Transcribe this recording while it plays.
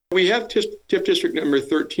We have TIF District number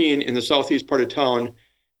 13 in the southeast part of town,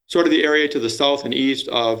 sort of the area to the south and east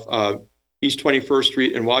of East 21st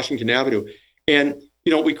Street and Washington Avenue. And,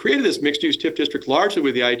 we created this mixed-use TIF district largely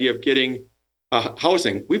with the idea of getting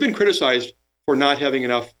housing. We've been criticized for not having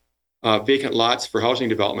enough vacant lots for housing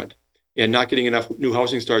development and not getting enough new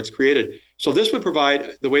housing starts created. So this would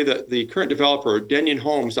provide the way that the current developer, Denyon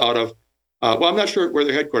Homes, out of, I'm not sure where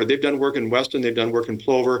they're headquartered. They've done work in Weston. They've done work in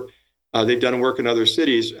Plover. They've done work in other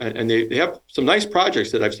cities, and they have some nice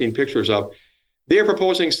projects that I've seen pictures of. They are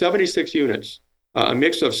proposing 76 units, a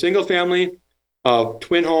mix of single family,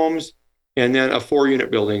 twin homes, and then 4-unit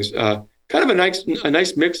buildings. Kind of a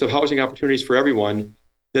nice mix of housing opportunities for everyone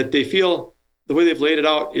that they feel the way they've laid it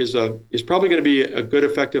out is probably going to be a good,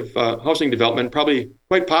 effective housing development, probably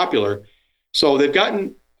quite popular. So they've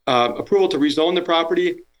gotten approval to rezone the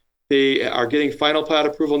property. They are getting final plat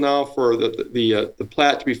approval now for the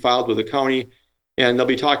plat to be filed with the county, and they'll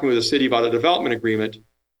be talking with the city about a development agreement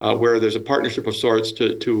where there's a partnership of sorts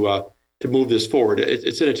to move this forward.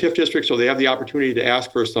 It's in a TIF district, so they have the opportunity to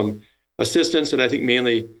ask for some assistance, and I think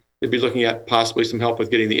mainly they'd be looking at possibly some help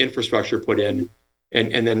with getting the infrastructure put in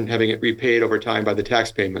and then having it repaid over time by the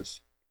tax payments.